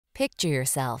Picture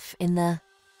yourself in the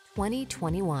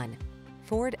 2021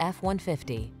 Ford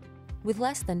F-150. With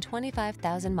less than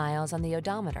 25,000 miles on the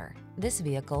odometer, this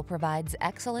vehicle provides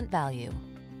excellent value.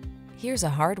 Here's a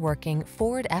hard-working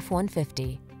Ford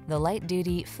F-150, the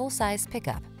light-duty, full-size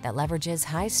pickup that leverages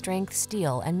high-strength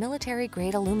steel and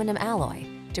military-grade aluminum alloy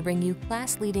to bring you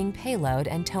class-leading payload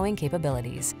and towing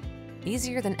capabilities.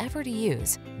 Easier than ever to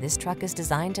use, this truck is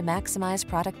designed to maximize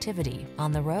productivity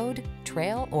on the road,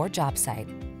 trail, or job site.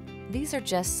 These are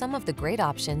just some of the great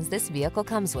options this vehicle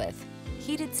comes with: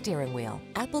 heated steering wheel,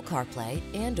 Apple CarPlay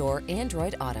and/or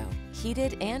Android Auto,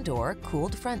 heated and/or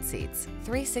cooled front seats,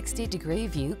 360-degree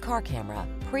view car camera,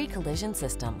 pre-collision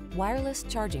system, wireless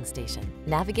charging station,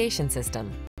 navigation system,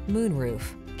 moonroof,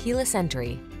 keyless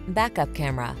entry, backup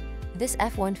camera. This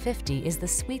F-150 is the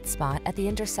sweet spot at the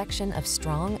intersection of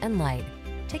strong and light.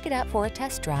 Take it out for a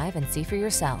test drive and see for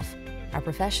yourself. Our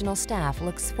professional staff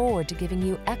looks forward to giving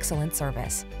you excellent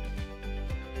service.